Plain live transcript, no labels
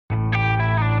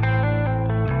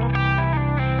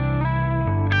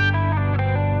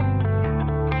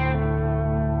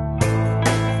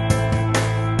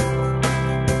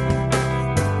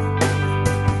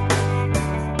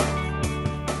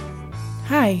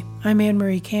Hi, I'm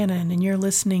Anne-Marie Cannon, and you're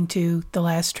listening to the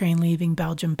Last Train Leaving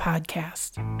Belgium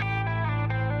podcast.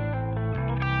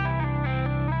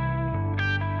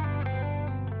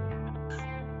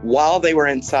 While they were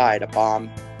inside, a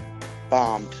bomb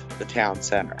bombed the town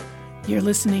center. You're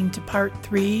listening to part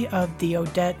 3 of the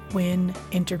Odette Wynn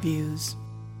interviews.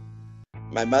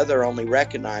 My mother only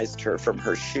recognized her from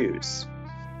her shoes.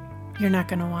 You're not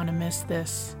going to want to miss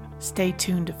this. Stay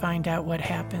tuned to find out what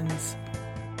happens.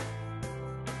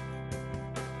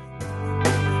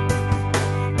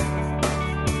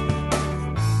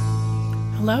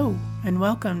 Hello, and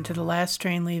welcome to the Last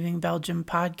Train Leaving Belgium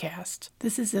podcast.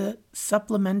 This is a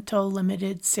supplemental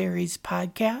limited series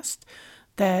podcast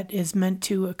that is meant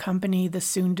to accompany the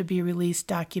soon-to-be-released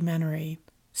documentary.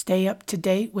 Stay up to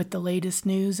date with the latest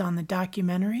news on the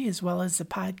documentary as well as the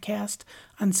podcast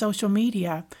on social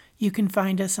media. You can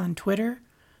find us on Twitter,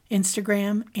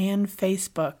 Instagram, and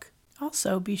Facebook.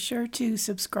 Also, be sure to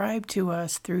subscribe to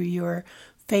us through your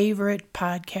favorite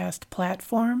podcast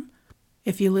platform.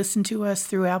 If you listen to us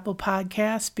through Apple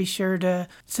Podcasts, be sure to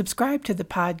subscribe to the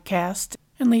podcast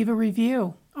and leave a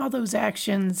review. All those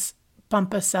actions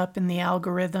bump us up in the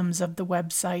algorithms of the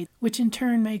website, which in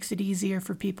turn makes it easier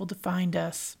for people to find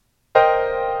us.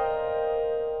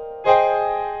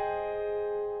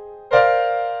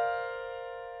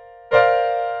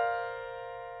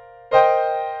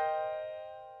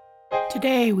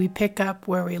 Today we pick up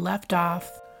where we left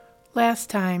off last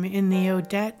time in the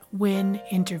Odette Wynn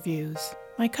interviews.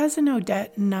 My cousin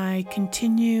Odette and I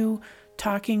continue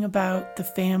talking about the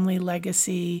family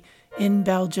legacy in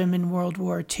Belgium in World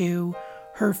War II,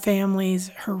 her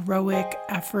family's heroic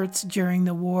efforts during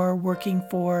the war working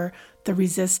for the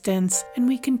resistance, and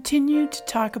we continue to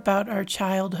talk about our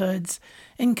childhoods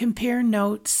and compare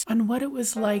notes on what it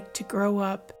was like to grow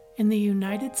up in the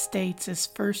United States as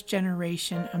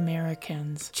first-generation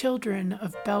Americans, children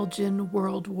of Belgian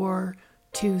World War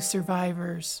II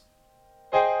survivors.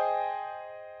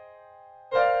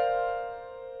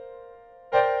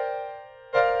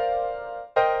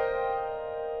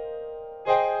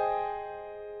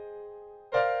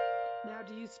 Now,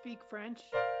 do you speak French?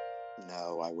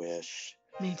 No, I wish.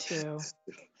 Me too.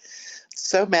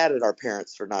 So mad at our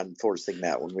parents for not enforcing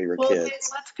that when we were kids.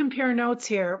 Let's compare notes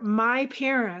here. My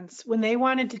parents, when they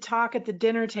wanted to talk at the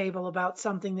dinner table about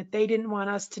something that they didn't want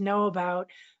us to know about,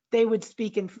 they would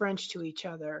speak in French to each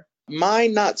other.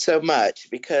 Mine, not so much,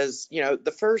 because,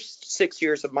 the first 6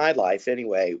 years of my life,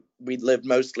 anyway, we lived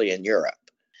mostly in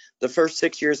Europe. The first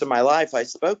 6 years of my life, I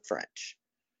spoke French,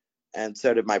 and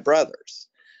so did my brothers.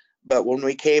 But when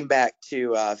we came back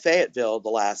to Fayetteville the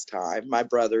last time, my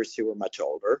brothers, who were much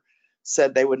older,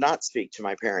 said they would not speak to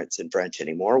my parents in French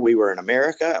anymore. We were in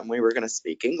America, and we were going to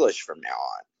speak English from now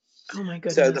on. Oh, my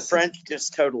goodness. So the French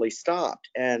just totally stopped,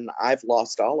 and I've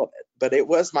lost all of it. But it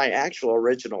was my actual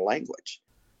original language.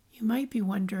 You might be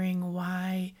wondering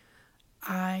why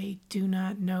I do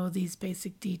not know these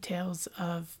basic details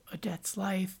of Odette's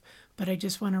life, but I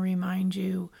just want to remind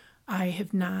you, I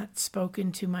have not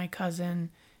spoken to my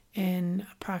cousin in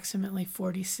approximately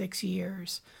 46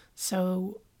 years.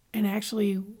 So, and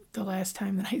actually the last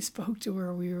time that I spoke to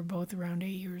her, we were both around 8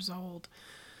 years old.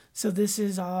 So this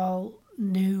is all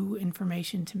new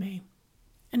information to me.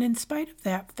 And in spite of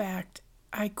that fact,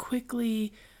 I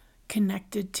quickly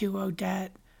connected to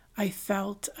Odette. I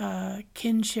felt a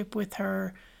kinship with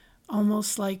her,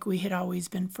 almost like we had always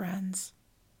been friends.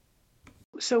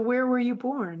 So where were you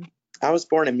born? I was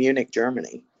born in Munich,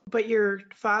 Germany. But your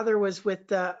father was with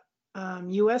the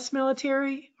U.S.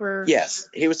 military? Or Yes,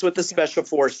 he was with the Special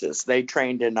Forces. They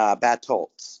trained in Bad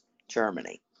Tolz,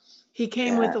 Germany. He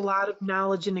came with a lot of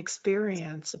knowledge and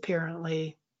experience,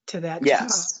 apparently, to that job.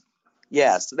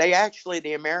 Yes,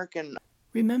 the American...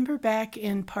 Remember back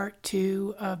in part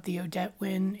 2 of the Odette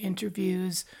Wynn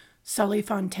interviews, Sully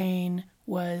Fontaine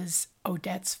was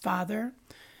Odette's father.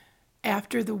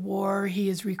 After the war, he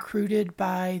is recruited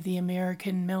by the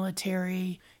American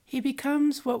military. He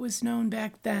becomes what was known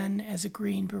back then as a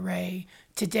Green Beret.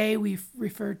 Today, we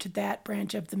refer to that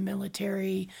branch of the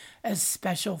military as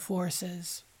Special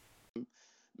Forces.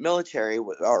 Military,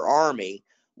 or Army,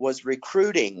 was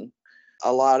recruiting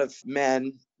a lot of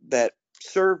men that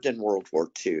served in World War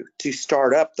II to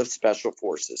start up the Special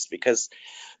Forces, because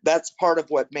that's part of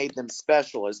what made them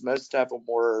special, is most of them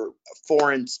were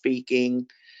foreign speaking,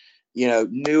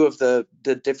 knew of the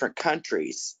different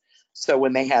countries. So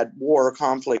when they had war or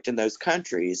conflict in those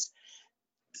countries,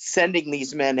 sending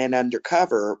these men in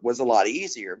undercover was a lot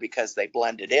easier because they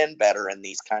blended in better in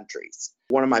these countries.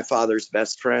 One of my father's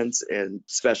best friends in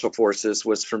special forces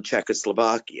was from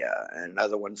Czechoslovakia, and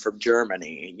another one from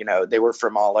Germany. They were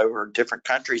from all over different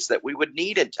countries that we would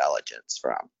need intelligence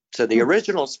from. So the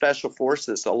original special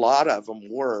forces, a lot of them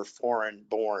were foreign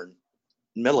born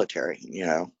military.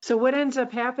 So what ends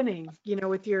up happening,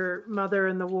 with your mother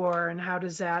in the war, and how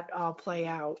does that all play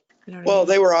out? Well,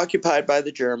 they were occupied by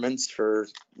the Germans for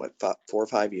 4 or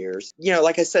 5 years.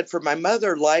 Like I said, for my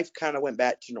mother, life kind of went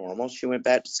back to normal. She went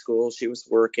back to school. She was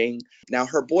working. Now,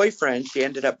 her boyfriend, she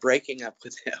ended up breaking up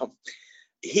with him.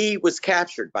 He was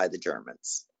captured by the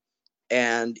Germans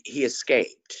and he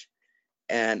escaped.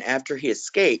 And after he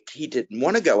escaped, he didn't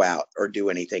want to go out or do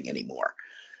anything anymore.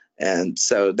 And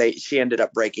so she ended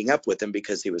up breaking up with him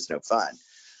because he was no fun.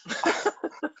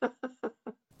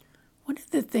 One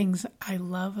of the things I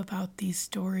love about these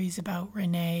stories about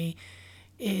Renee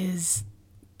is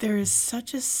there is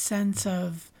such a sense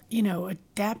of,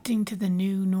 adapting to the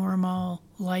new normal.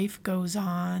 Life goes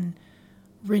on.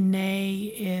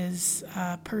 Renee is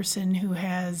a person who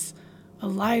has a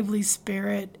lively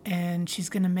spirit, and she's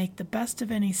going to make the best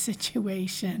of any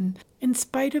situation. In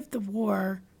spite of the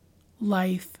war,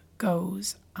 life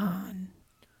goes on.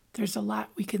 There's a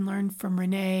lot we can learn from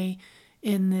Renee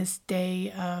in this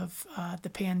day of the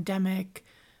pandemic,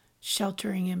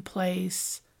 sheltering in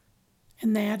place,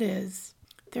 and that is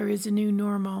there is a new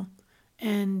normal,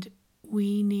 and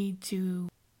we need to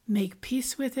make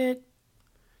peace with it,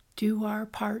 do our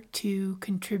part to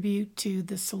contribute to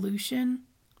the solution,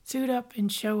 suit up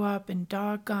and show up and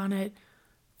doggone it,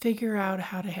 figure out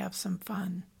how to have some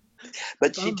fun.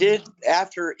 But she did,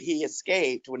 after he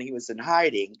escaped, when he was in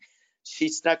hiding, she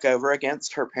snuck over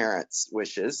against her parents'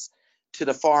 wishes to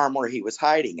the farm where he was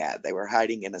hiding at. They were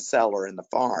hiding in a cellar in the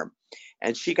farm.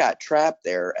 And she got trapped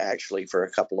there actually for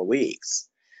a couple of weeks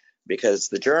because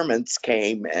the Germans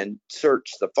came and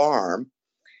searched the farm.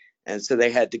 And so they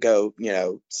had to go,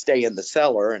 stay in the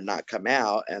cellar and not come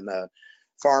out. And the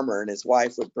farmer and his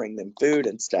wife would bring them food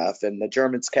and stuff. And the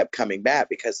Germans kept coming back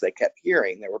because they kept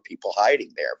hearing there were people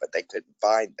hiding there, but they couldn't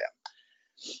find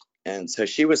them. And so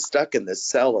she was stuck in this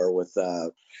cellar with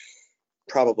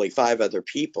probably 5 other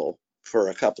people for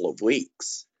a couple of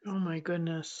weeks. Oh my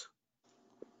goodness.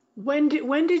 When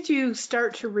did you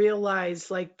start to realize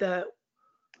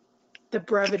the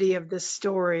brevity of this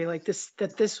story,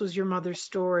 that this was your mother's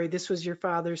story, this was your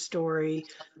father's story?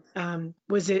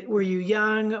 Were you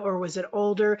young or was it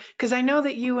older? Because I know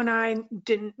that you and I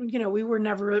didn't, we were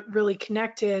never really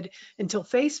connected until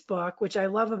Facebook, which I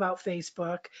love about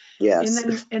Facebook.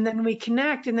 Yes. And then we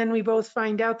connect, and then we both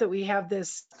find out that we have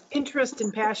this interest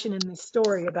and passion in this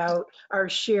story about our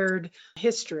shared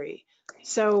history.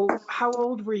 So how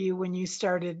old were you when you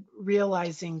started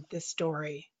realizing this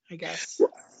story, I guess?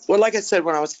 Well, like I said,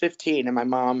 when I was 15 and my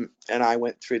mom and I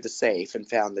went through the safe and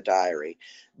found the diary,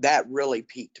 that really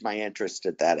piqued my interest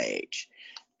at that age.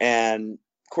 And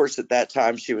of course, at that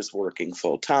time, she was working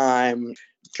full time,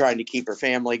 trying to keep her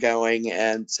family going.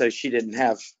 And so she didn't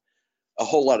have a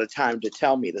whole lot of time to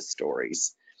tell me the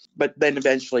stories. But then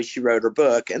eventually she wrote her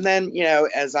book. And then,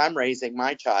 as I'm raising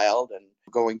my child and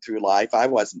going through life, I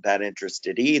wasn't that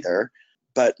interested either.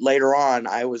 But later on,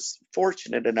 I was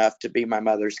fortunate enough to be my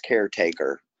mother's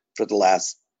caretaker for the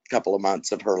last couple of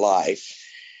months of her life.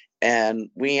 And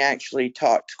we actually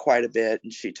talked quite a bit,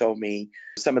 and she told me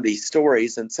some of these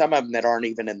stories, and some of them that aren't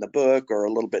even in the book or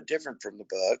a little bit different from the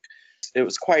book. It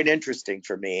was quite interesting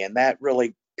for me, and that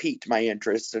really piqued my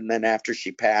interest. And then after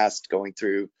she passed, going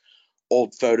through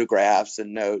old photographs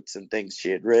and notes and things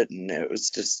she had written, it was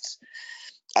just,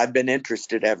 I've been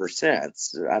interested ever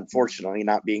since, unfortunately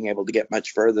not being able to get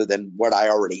much further than what I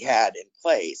already had in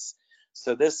place.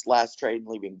 So this Last Train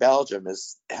Leaving Belgium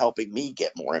is helping me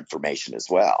get more information as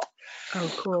well.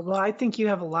 Oh, cool. Well, I think you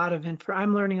have a lot of info.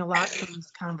 I'm learning a lot from this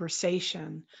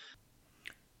conversation.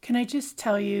 Can I just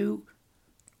tell you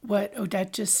what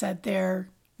Odette just said there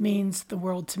means the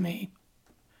world to me?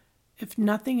 If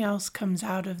nothing else comes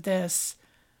out of this,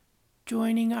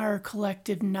 joining our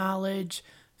collective knowledge,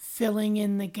 filling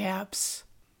in the gaps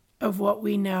of what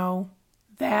we know,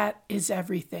 that is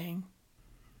everything.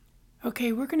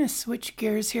 Okay, we're going to switch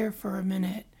gears here for a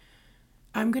minute.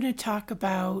 I'm going to talk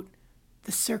about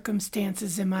the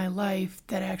circumstances in my life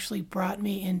that actually brought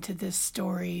me into this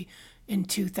story in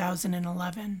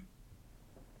 2011.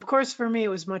 Of course, for me, it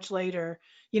was much later.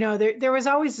 There was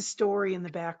always a story in the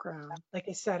background. Like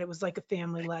I said, it was like a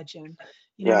family legend.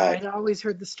 Right. I'd always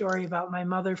heard the story about my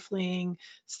mother fleeing.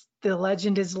 The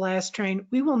legend is the last train.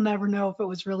 We will never know if it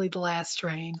was really the last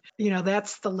train.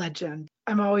 That's the legend.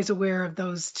 I'm always aware of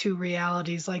those two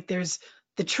realities. Like there's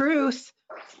the truth,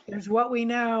 there's what we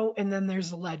know, and then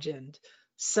there's a legend.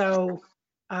 So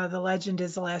the legend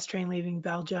is The Last Train Leaving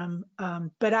Belgium.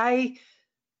 But I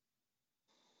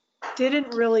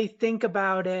didn't really think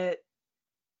about it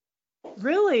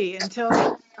really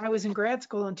until I was in grad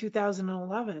school in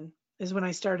 2011 is when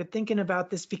I started thinking about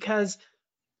this because,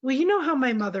 well, you know how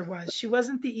my mother was. She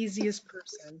wasn't the easiest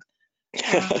person,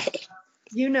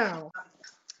 you know.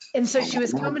 And so she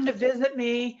was coming to visit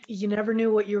me. You never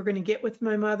knew what you were going to get with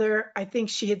my mother. I think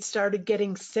she had started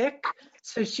getting sick.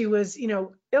 So she was,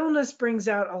 illness brings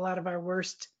out a lot of our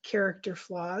worst character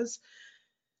flaws.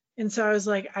 And so I was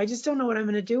like, I just don't know what I'm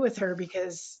going to do with her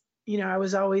because, I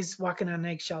was always walking on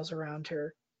eggshells around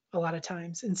her a lot of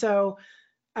times. And so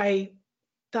I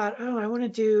thought, oh, I want to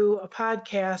do a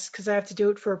podcast because I have to do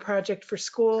it for a project for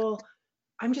school.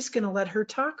 I'm just going to let her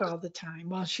talk all the time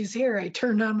while she's here. I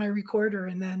turned on my recorder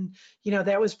and then,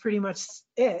 that was pretty much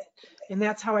it. And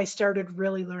that's how I started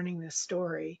really learning this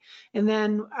story. And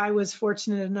then I was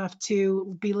fortunate enough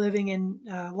to be living in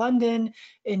London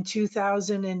in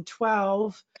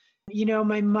 2012.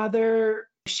 My mother,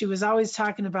 she was always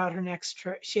talking about her next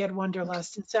trip. She had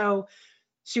Wanderlust. And so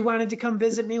she wanted to come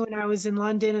visit me when I was in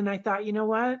London. And I thought, you know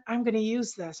what? I'm going to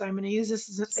use this. I'm going to use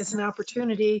this as an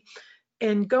opportunity.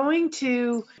 And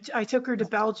I took her to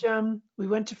Belgium. We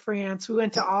went to France. We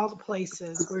went to all the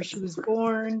places where she was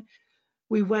born.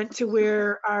 We went to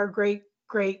where our great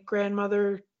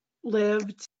grandmother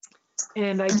lived.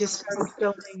 And I just started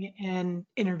filming and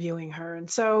interviewing her. And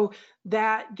so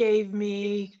that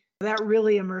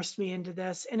really immersed me into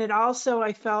this. And it also,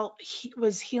 I felt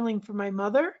was healing for my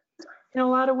mother in a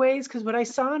lot of ways. Because what I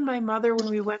saw in my mother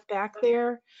when we went back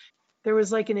there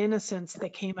was like an innocence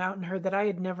that came out in her that I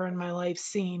had never in my life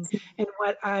seen. And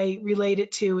what I relate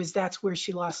it to is that's where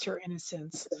she lost her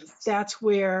innocence. That's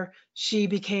where she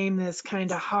became this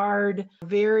kind of hard,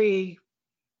 very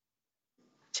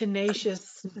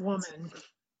tenacious woman.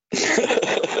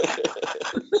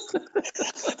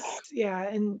 Yeah.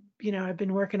 And, I've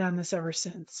been working on this ever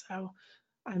since. So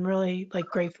I'm really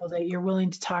grateful that you're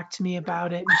willing to talk to me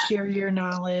about it and share your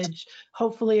knowledge.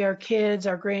 Hopefully our kids,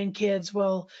 our grandkids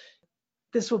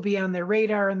this will be on their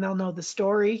radar and they'll know the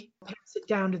story, pass it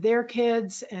down to their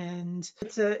kids. And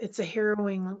it's a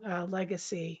harrowing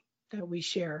legacy that we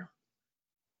share.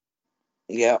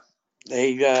 Yeah,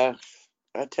 I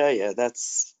tell you,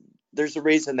 there's a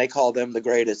reason they call them the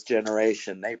greatest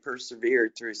generation. They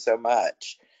persevered through so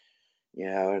much,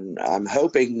 and I'm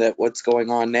hoping that what's going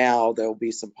on now, there'll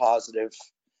be some positive,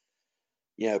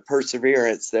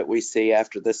 perseverance that we see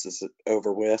after this is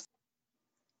over with.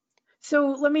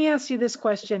 So let me ask you this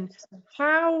question.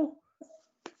 How,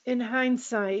 in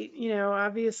hindsight,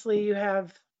 obviously you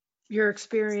have your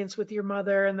experience with your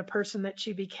mother and the person that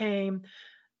she became.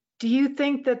 Do you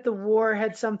think that the war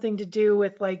had something to do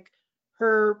with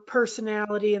her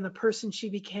personality and the person she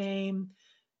became?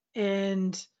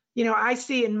 And, I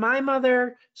see in my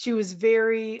mother, she was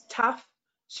very tough.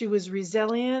 She was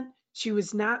resilient. She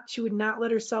would not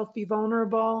let herself be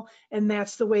vulnerable. And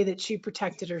that's the way that she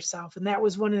protected herself. And that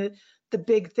was one of the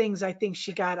big things I think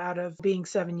she got out of being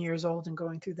 7 years old and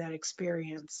going through that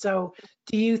experience. So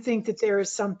do you think that there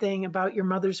is something about your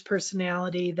mother's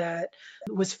personality that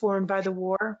was formed by the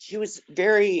war? She was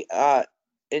very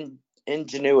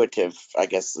ingenuitive, I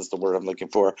guess is the word I'm looking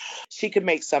for. She could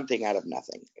make something out of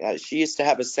nothing. She used to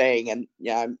have a saying, and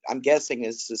I'm guessing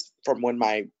this is from when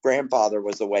my grandfather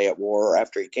was away at war, or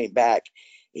after he came back,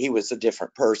 he was a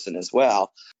different person as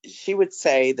well. She would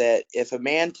say that if a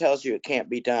man tells you it can't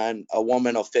be done, a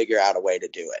woman will figure out a way to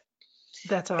do it.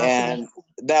 That's awesome. And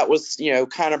that was,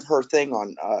 kind of her thing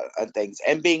on things,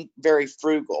 and being very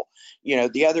frugal.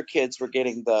 The other kids were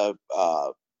getting the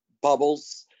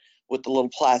bubbles with the little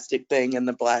plastic thing and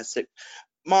the plastic.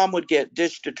 Mom would get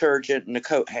dish detergent and a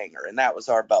coat hanger, and that was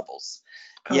our bubbles.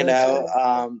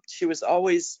 She was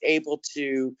always able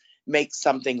to make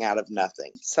something out of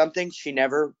nothing. She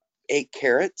never ate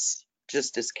carrots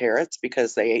just as carrots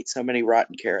because they ate so many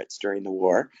rotten carrots during the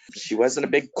war. She wasn't a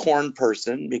big corn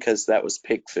person because that was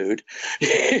pig food.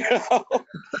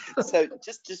 So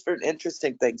just for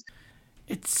interesting things.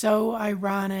 It's so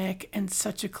ironic and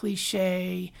such a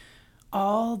cliche.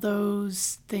 All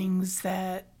those things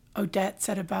that Odette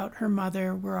said about her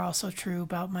mother were also true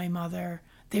about my mother.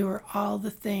 They were all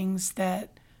the things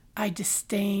that I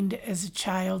disdained as a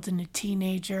child and a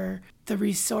teenager. The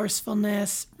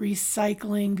resourcefulness,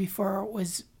 recycling before it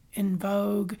was in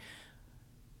vogue.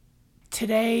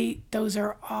 Today, those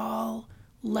are all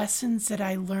lessons that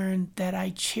I learned that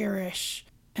I cherish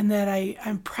and that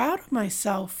I'm proud of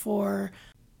myself for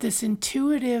this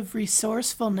intuitive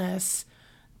resourcefulness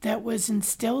that was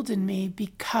instilled in me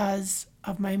because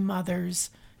of my mother's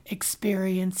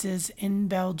experiences in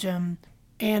Belgium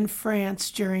and France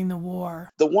during the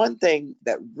war. The one thing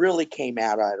that really came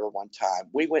out at her one time,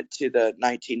 we went to the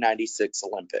 1996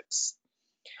 Olympics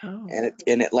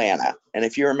in Atlanta. And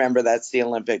if you remember, that's the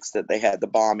Olympics that they had the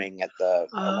bombing at the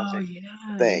Olympic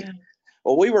thing. Yeah.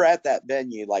 Well, we were at that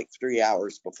venue like 3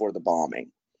 hours before the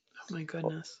bombing. Oh my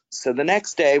goodness. So the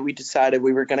next day we decided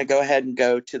we were going to go ahead and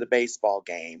go to the baseball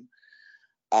game.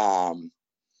 And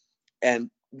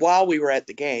while we were at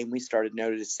the game, we started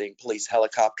noticing police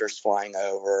helicopters flying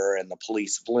over and the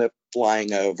police blimp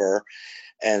flying over.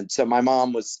 And so my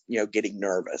mom was, getting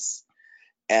nervous.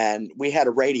 And we had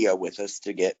a radio with us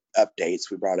to get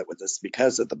updates. We brought it with us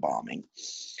because of the bombing.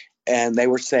 And they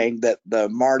were saying that the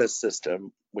MARTA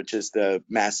system, which is the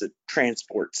massive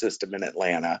transport system in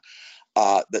Atlanta,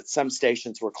 that some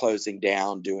stations were closing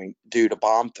down due to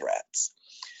bomb threats.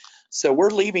 So we're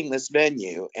leaving this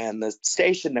venue, and the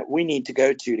station that we need to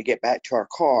go to get back to our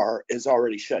car is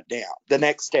already shut down. The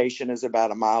next station is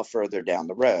about a mile further down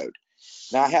the road.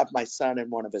 Now I have my son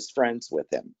and one of his friends with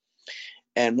him,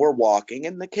 and we're walking,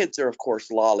 and the kids are, of course,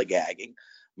 lollygagging.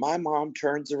 My mom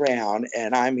turns around,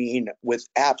 and I mean, with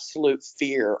absolute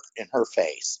fear in her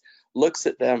face, looks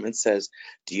at them and says,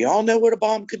 "Do y'all know what a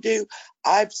bomb could do?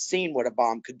 I've seen what a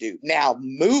bomb could do. Now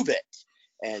move it."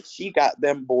 And she got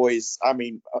them boys,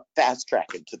 fast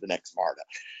tracking to the next MARTA.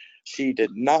 She did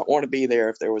not want to be there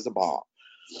if there was a bomb.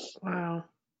 Wow.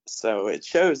 So it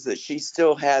shows that she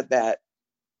still had that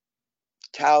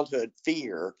childhood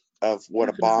fear of what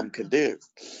a bomb could do.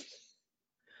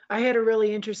 I had a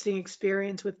really interesting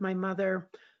experience with my mother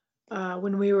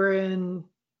when we were in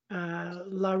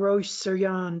La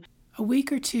Roche-sur-Yon. A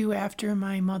week or two after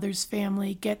my mother's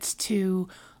family gets to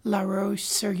La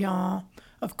Roche-sur-Yon,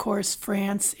 of course,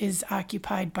 France is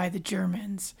occupied by the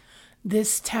Germans.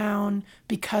 This town,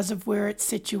 because of where it's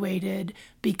situated,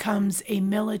 becomes a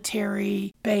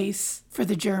military base for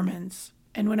the Germans.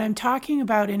 And when I'm talking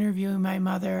about interviewing my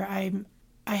mother,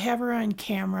 I have her on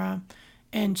camera,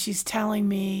 and she's telling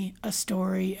me a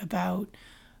story about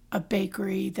a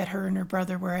bakery that her and her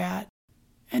brother were at,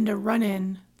 and a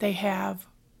run-in they have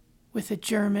with a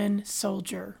German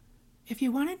soldier. If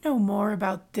you want to know more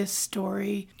about this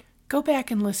story, go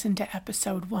back and listen to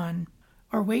episode 1,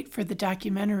 or wait for the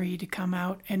documentary to come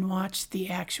out and watch the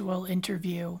actual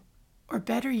interview. Or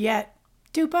better yet,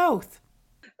 do both.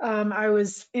 I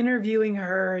was interviewing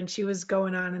her, and she was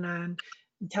going on and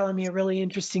telling me a really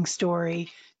interesting story.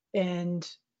 And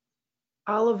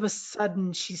all of a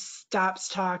sudden, she stops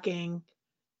talking,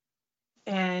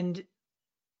 and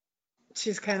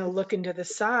she's kind of looking to the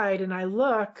side. And I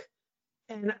look,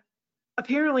 and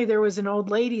apparently there was an old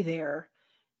lady there.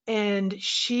 And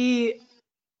she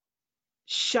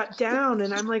shut down,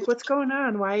 and I'm like, "What's going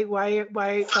on? Why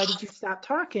did you stop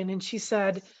talking?" And she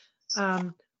said,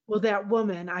 "Well, that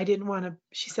woman,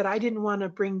 she said, I didn't want to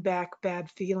bring back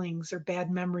bad feelings or bad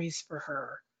memories for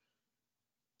her,"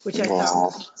 which I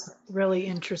thought was really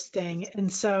interesting.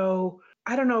 And so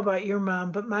I don't know about your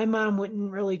mom, but my mom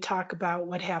wouldn't really talk about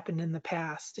what happened in the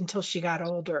past until she got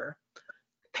older.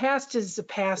 Past is the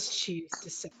past, she used to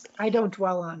say. I don't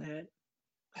dwell on it.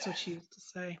 That's what she used to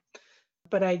say.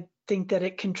 But I think that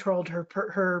it controlled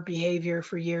her behavior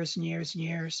for years and years and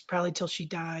years, probably till she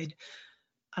died.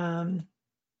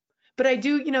 But I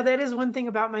do, that is one thing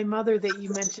about my mother that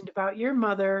you mentioned about your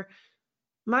mother.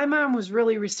 My mom was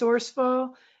really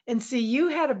resourceful. And see, you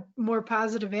had a more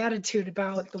positive attitude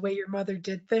about the way your mother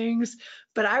did things.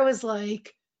 But I was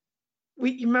like,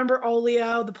 you remember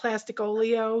Oleo, the plastic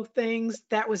Oleo things?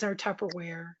 That was our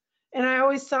Tupperware. And I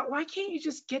always thought, why can't you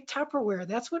just get Tupperware?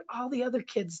 That's what all the other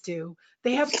kids do.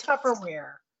 They have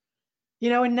Tupperware,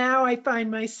 and now I find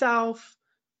myself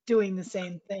doing the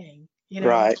same thing,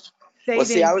 Right. Well,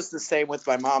 see, I saving. was the same with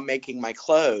my mom making my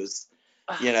clothes,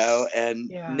 and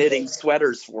Yeah. knitting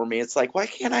sweaters for me. It's like, why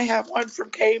can't I have one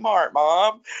from Kmart,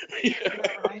 Mom?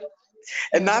 Right.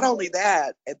 And not only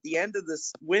that, at the end of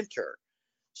this winter,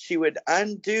 she would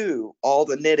undo all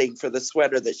the knitting for the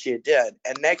sweater that she had done.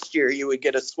 And next year you would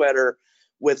get a sweater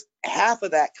with half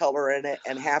of that color in it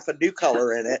and half a new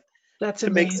color in it That's to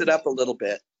amazing. mix it up a little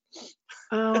bit.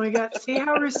 Oh my God. See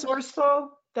how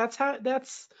resourceful?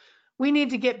 We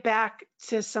need to get back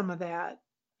to some of that.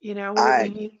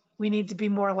 We need to be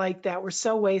more like that. We're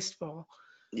so wasteful.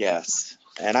 Yes.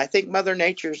 And I think Mother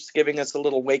Nature's giving us a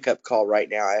little wake-up call right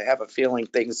now. I have a feeling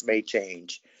things may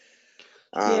change.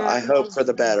 Yeah. I hope for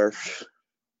the better.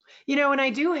 And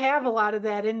I do have a lot of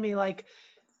that in me. Like,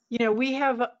 we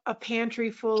have a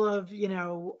pantry full of,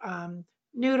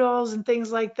 noodles and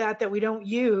things like that we don't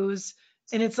use.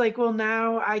 And it's like, well,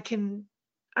 now I can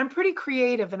I'm pretty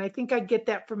creative, and I think I get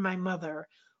that from my mother.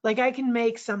 Like I can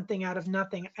make something out of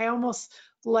nothing. I almost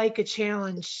like a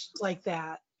challenge like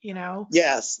that, you know?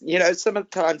 Yes.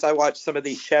 Sometimes I watch some of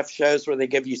these chef shows where they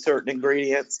give you certain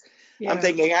ingredients. I'm Yeah.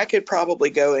 thinking I could probably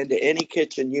go into any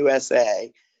kitchen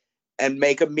USA and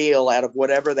make a meal out of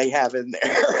whatever they have in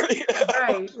there.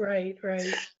 Right, right,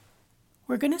 right.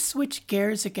 We're going to switch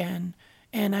gears again,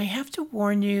 and I have to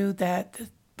warn you that the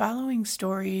following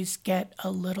stories get a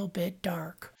little bit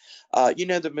dark. You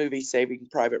know the movie Saving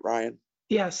Private Ryan?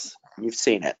 Yes. You've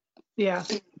seen it. Yeah.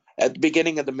 At the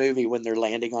beginning of the movie, when they're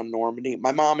landing on Normandy,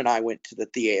 my mom and I went to the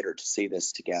theater to see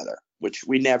this together, which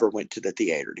we never went to the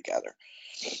theater together.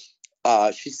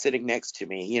 She's sitting next to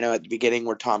me, at the beginning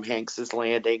where Tom Hanks is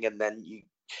landing, and then you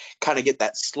kind of get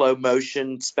that slow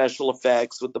motion special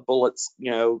effects with the bullets,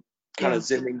 kind of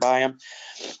zooming by him.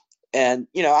 And,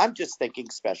 I'm just thinking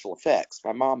special effects.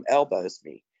 My mom elbows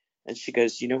me and she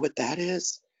goes, "You know what that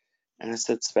is?" And I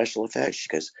said, "Special effects." She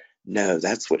goes, "No,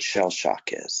 that's what shell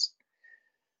shock is."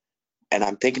 And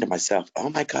I'm thinking to myself, oh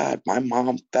my God, my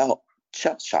mom felt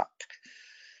shell shock,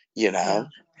 you know? Yeah.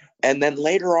 And then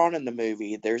later on in the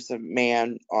movie, there's a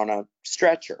man on a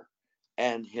stretcher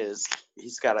and he's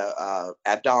got a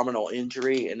abdominal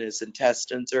injury and his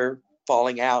intestines are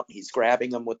falling out. He's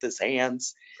grabbing them with his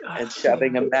hands and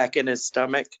shoving them back in his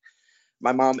stomach.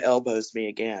 My mom elbows me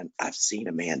again. I've seen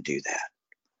a man do that.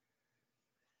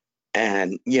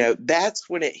 And, that's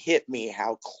when it hit me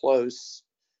how close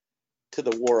to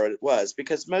the war it was,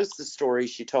 because most of the stories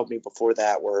she told me before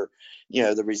that were,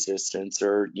 the resistance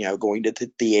or, going to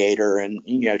the theater and,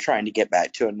 trying to get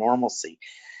back to a normalcy.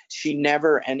 She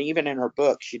never, and even in her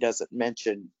book, she doesn't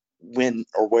mention when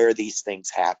or where these things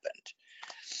happened.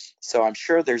 So I'm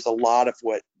sure there's a lot of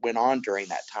what went on during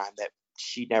that time that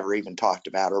she never even talked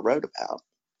about or wrote about.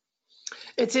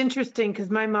 It's interesting because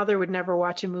my mother would never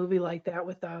watch a movie like that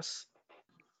with us.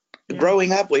 Yeah.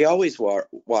 Growing up, we always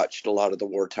watched a lot of the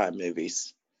wartime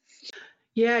movies.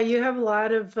 Yeah, you have a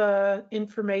lot of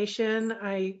information.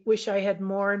 I wish I had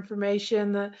more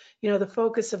information. The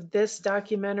focus of this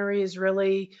documentary is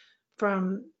really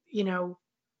from,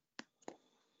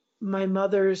 my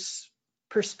mother's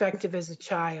perspective as a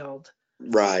child.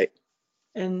 Right.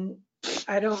 And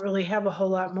I don't really have a whole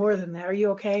lot more than that. Are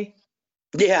you okay?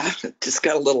 Yeah, just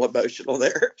got a little emotional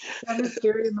there. That is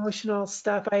very emotional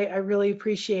stuff. I really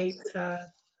appreciate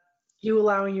you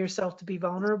allowing yourself to be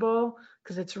vulnerable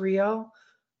because it's real.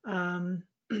 Um,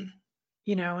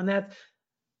 and that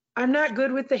I'm not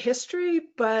good with the history,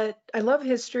 but I love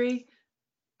history.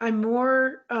 I'm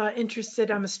more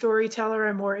interested, I'm a storyteller.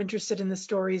 I'm more interested in the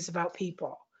stories about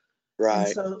people. And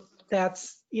Right. so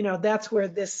that's where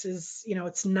this is,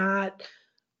 it's not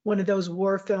one of those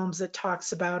war films that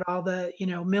talks about all the,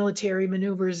 military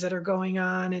maneuvers that are going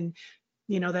on and,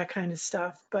 that kind of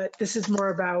stuff. But this is more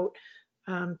about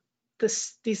um,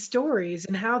 these stories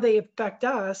and how they affect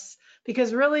us.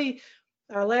 Because really,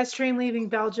 Last Train Leaving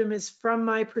Belgium is from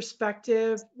my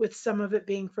perspective, with some of it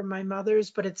being from my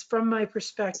mother's, but it's from my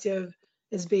perspective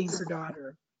as being her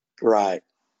daughter. Right.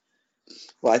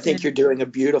 Well, I think And you're doing a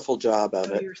beautiful job of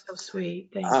oh, it. you're so sweet.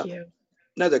 Thank Uh, you.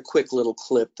 Another quick little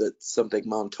clip that something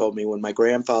mom told me when my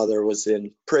grandfather was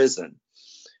in prison.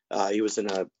 He was in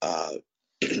a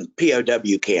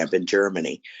POW camp in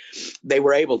Germany. They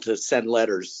were able to send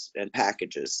letters and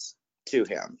packages to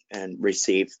him and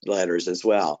receive letters as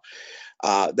well.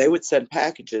 They would send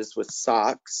packages with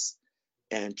socks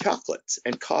and chocolates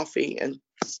and coffee and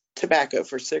tobacco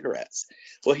for cigarettes.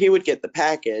 Well, he would get the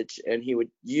package and he would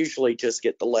usually just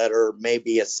get the letter,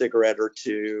 maybe a cigarette or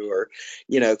two, or,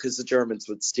 because the Germans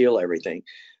would steal everything.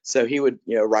 So he would,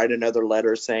 write another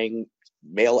letter saying,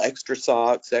 mail extra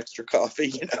socks, extra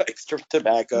coffee, extra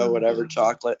tobacco, whatever,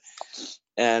 chocolate.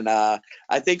 And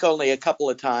I think only a couple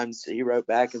of times he wrote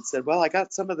back and said, well, I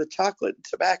got some of the chocolate and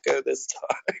tobacco this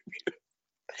time.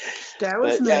 That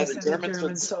was But yeah, nice the of the Germans would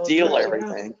German steal soldiers. Yeah.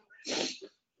 everything.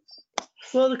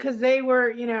 Well, because they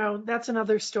were, that's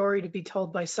another story to be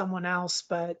told by someone else,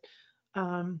 but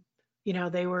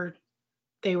they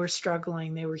were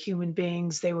struggling. They were human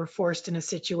beings. They were forced in a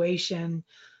situation.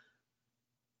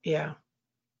 Yeah.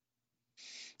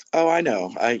 Oh, I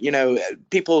know.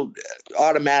 People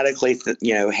automatically,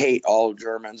 hate all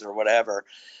Germans or whatever.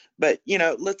 But,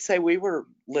 let's say we were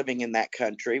living in that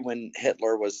country when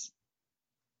Hitler was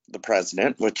the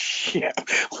president, which,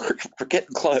 we're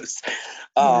getting close.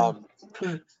 Yeah.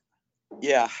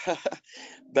 Yeah.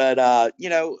 But,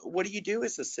 what do you do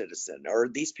as a citizen, or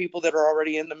these people that are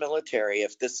already in the military,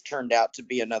 if this turned out to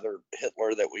be another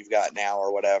Hitler that we've got now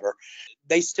or whatever,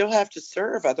 they still have to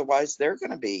serve. Otherwise, they're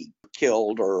going to be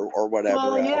killed or whatever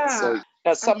Well, else. So yeah.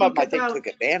 now I some of think them, I think, about took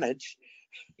advantage.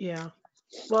 Yeah.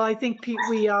 Well, I think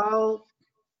we all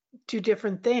do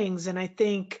different things. And I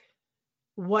think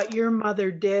what your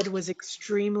mother did was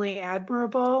extremely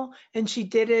admirable. And she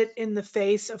did it in the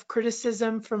face of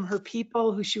criticism from her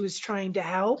people who she was trying to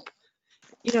help.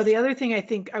 You know, the other thing I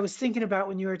think I was thinking about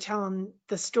when you were telling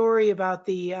the story about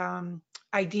the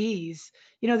IDs,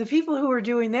 you know, the people who were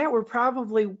doing that were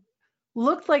probably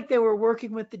looked like they were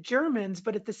working with the Germans,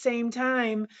 but at the same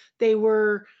time, they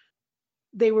were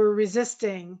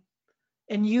resisting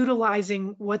and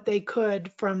utilizing what they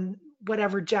could from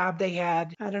whatever job they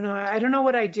had. I don't know. I don't know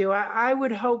what I do. I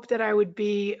would hope that I would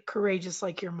be courageous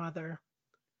like your mother.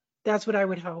 That's what I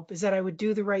would hope, is that I would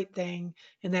do the right thing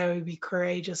and that I would be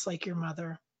courageous like your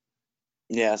mother.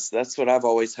 Yes, that's what I've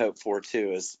always hoped for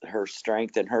too, is her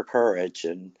strength and her courage.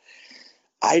 And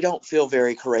I don't feel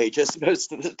very courageous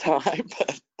most of the time,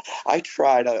 but I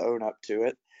try to own up to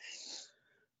it.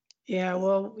 Yeah,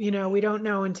 well, you know, we don't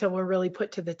know until we're really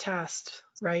put to the test,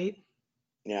 right?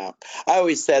 Yeah. I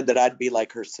always said that I'd be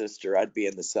like her sister. I'd be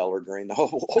in the cellar during the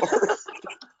whole war.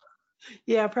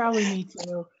 Yeah, probably me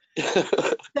too.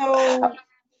 So,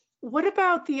 what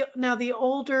about the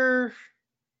older,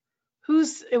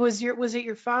 was it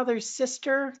your father's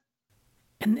sister?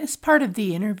 In this part of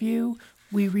the interview,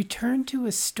 we return to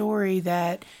a story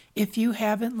that, if you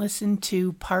haven't listened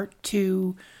to part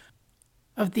 2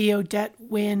 of the Odette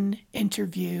Wynn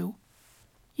interview,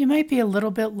 you might be a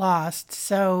little bit lost.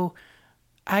 So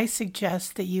I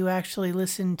suggest that you actually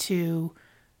listen to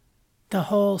the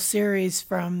whole series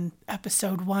from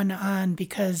episode 1 on,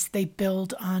 because they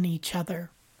build on each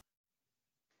other.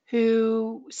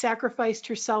 Who sacrificed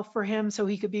herself for him so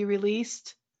he could be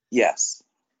released? Yes.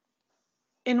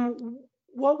 And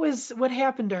what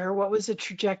happened to her? What was the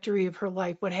trajectory of her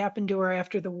life? What happened to her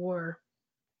after the war?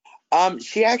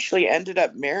 She actually ended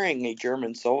up marrying a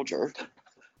German soldier.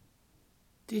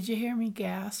 Did you hear me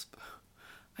gasp?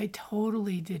 I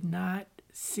totally did not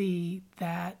see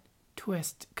that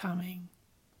twist coming.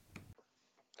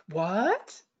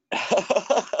 What?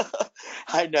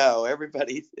 I know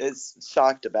everybody is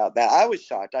shocked about that. I was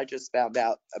shocked. I just found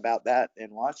out about that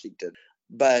in Washington.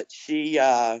 But she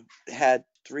had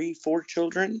 4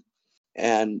 children,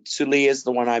 and Suli is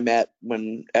the one I met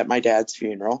when at my dad's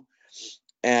funeral.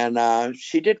 And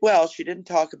she did well. She didn't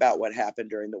talk about what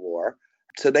happened during the war.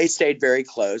 So they stayed very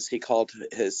close. He called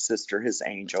his sister his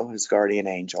angel, his guardian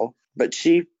angel. But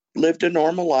she lived a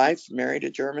normal life, married a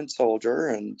German soldier,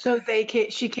 and So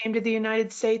she came to the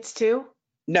United States too?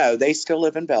 no, they still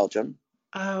live in Belgium.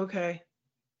 Oh, okay.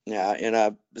 Yeah, in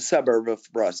a suburb of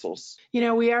Brussels. You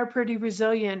know, we are pretty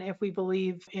resilient if we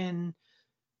believe in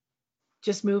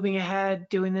just moving ahead,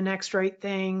 doing the next right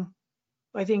thing.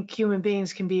 I think human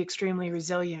beings can be extremely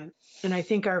resilient. And I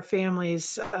think our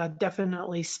families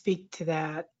definitely speak to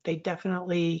that. They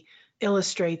definitely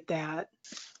illustrate that.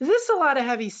 This is a lot of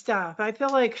heavy stuff. I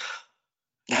feel like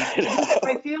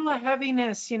I feel a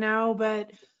heaviness, you know,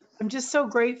 but I'm just so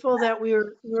grateful that we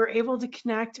were able to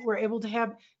connect. We're able to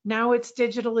have, now it's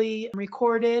digitally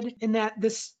recorded, and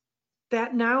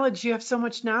that knowledge, you have so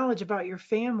much knowledge about your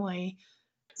family.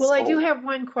 Well, I do So, have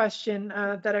one question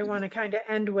that I want to kind of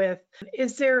end with.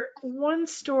 Is there one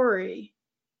story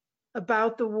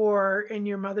about the war and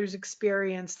your mother's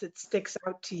experience that sticks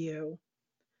out to you,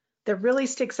 that really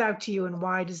sticks out to you, and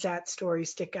why does that story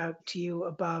stick out to you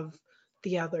above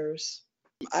the others?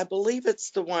 I believe it's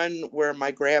the one where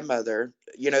my grandmother,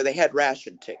 they had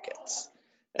ration tickets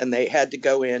and they had to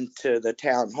go into the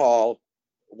town hall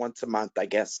once a month, I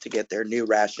guess, to get their new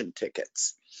ration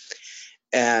tickets.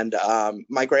 And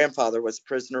my grandfather was a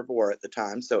prisoner of war at the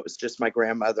time, so it was just my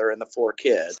grandmother and the 4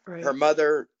 kids. Right. Her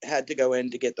mother had to go in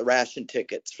to get the ration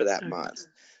tickets for that Okay. month.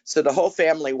 So the whole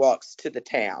family walks to the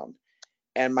town,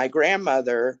 and my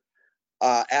grandmother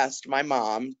asked my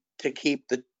mom to keep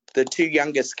the 2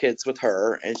 youngest kids with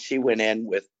her, and she went in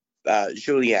with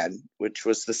Julien, which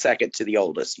was the second to the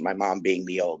oldest, my mom being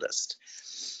the oldest.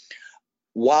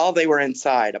 While they were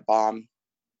inside, a bomb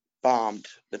bombed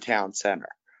the town center.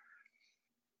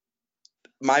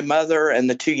 My mother and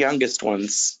the 2 youngest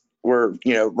ones were,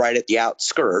 right at the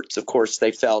outskirts. Of course,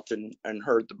 they felt and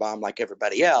heard the bomb like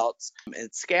everybody else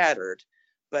and scattered.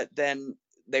 But then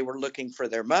they were looking for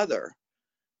their mother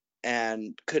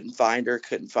and couldn't find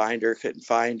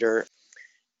her.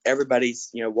 Everybody's,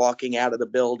 walking out of the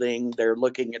building. They're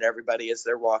looking at everybody as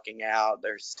they're walking out.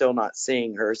 They're still not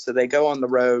seeing her. So they go on the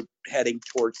road heading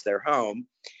towards their home.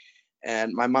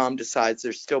 And my mom decides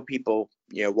there's still people,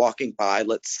 walking by.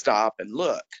 Let's stop and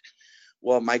look.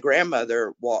 Well, my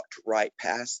grandmother walked right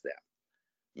past them.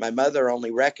 My mother only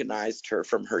recognized her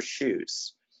from her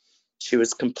shoes. She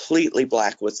was completely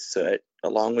black with soot,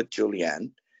 along with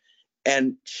Julien.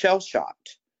 and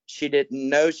shell-shocked. She didn't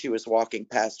know she was walking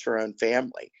past her own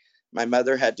family. My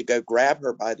mother had to go grab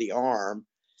her by the arm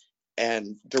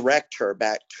and direct her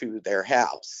back to their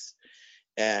house.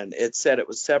 And it said it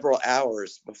was several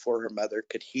hours before her mother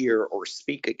could hear or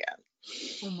speak again.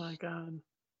 Oh my God.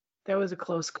 That was a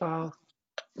close call.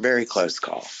 Very close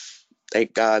call.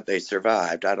 Thank God they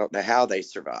survived. I don't know how they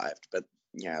survived, but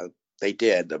they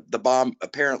did. The bomb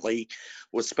apparently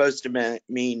was supposed to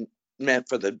meant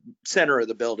for the center of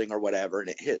the building or whatever, and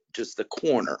it hit just the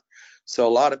corner. So a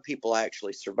lot of people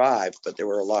actually survived, but there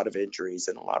were a lot of injuries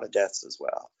and a lot of deaths as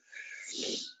well.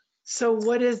 So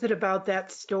what is it about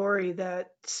that story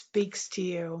that speaks to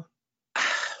you?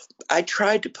 I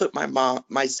tried to put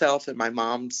myself in my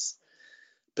mom's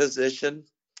position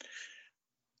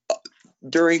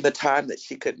during the time that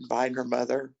she couldn't find her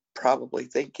mother, probably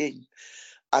thinking,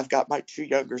 I've got my 2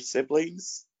 younger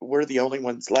siblings. We're the only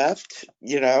ones left.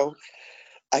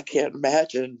 I can't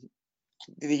imagine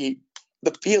the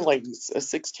feelings a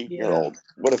 16-year-old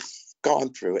would have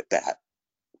gone through at that.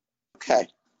 Okay.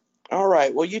 All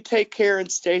right. Well, you take care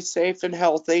and stay safe and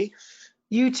healthy.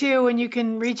 You too. And you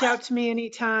can reach out to me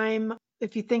anytime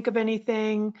if you think of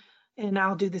anything, and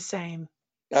I'll do the same.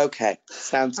 Okay.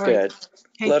 Sounds All good.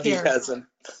 Right. Love care. you, cousin.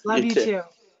 Love you too.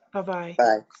 Bye-bye.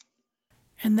 Bye.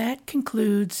 And that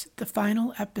concludes the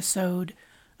final episode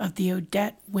of the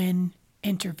Odette Wynn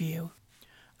interview.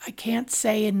 I can't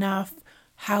say enough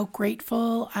how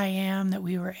grateful I am that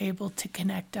we were able to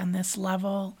connect on this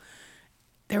level.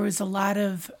 There was a lot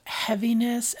of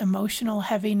heaviness, emotional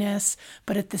heaviness,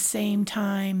 but at the same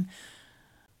time,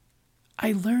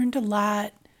 I learned a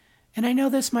lot. And I know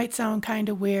this might sound kind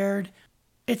of weird.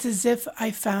 It's as if I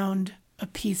found a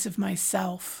piece of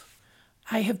myself.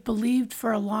 I have believed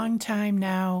for a long time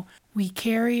now we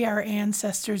carry our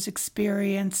ancestors'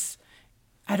 experience.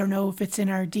 I don't know if it's in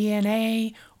our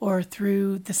DNA or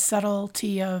through the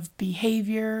subtlety of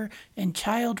behavior and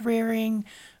child rearing,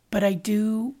 but I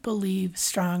do believe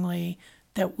strongly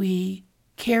that we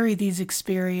carry these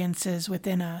experiences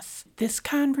within us. This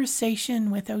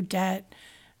conversation with Odette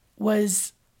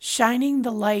was shining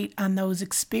the light on those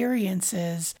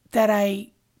experiences that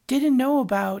I didn't know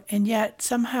about, and yet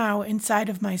somehow inside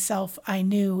of myself I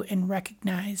knew and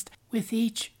recognized with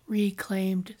each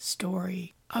reclaimed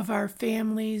story of our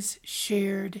family's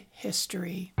shared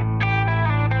history.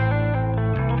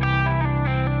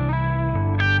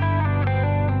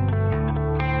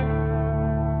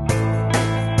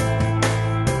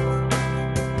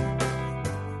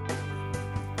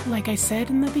 Like I said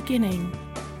in the beginning,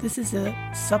 this is a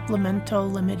supplemental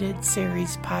limited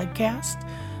series podcast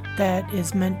that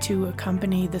is meant to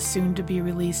accompany the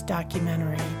soon-to-be-released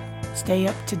documentary. Stay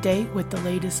up to date with the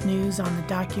latest news on the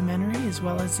documentary as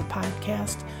well as the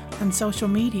podcast on social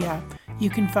media. You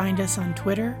can find us on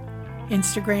Twitter,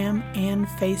 Instagram, and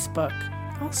Facebook.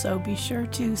 Also, be sure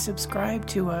to subscribe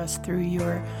to us through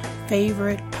your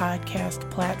favorite podcast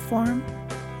platform.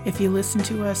 If you listen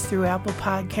to us through Apple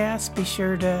Podcasts, be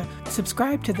sure to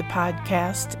subscribe to the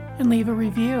podcast and leave a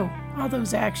review. All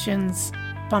those actions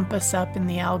bump us up in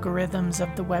the algorithms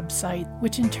of the website,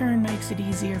 which in turn makes it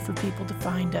easier for people to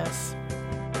find us.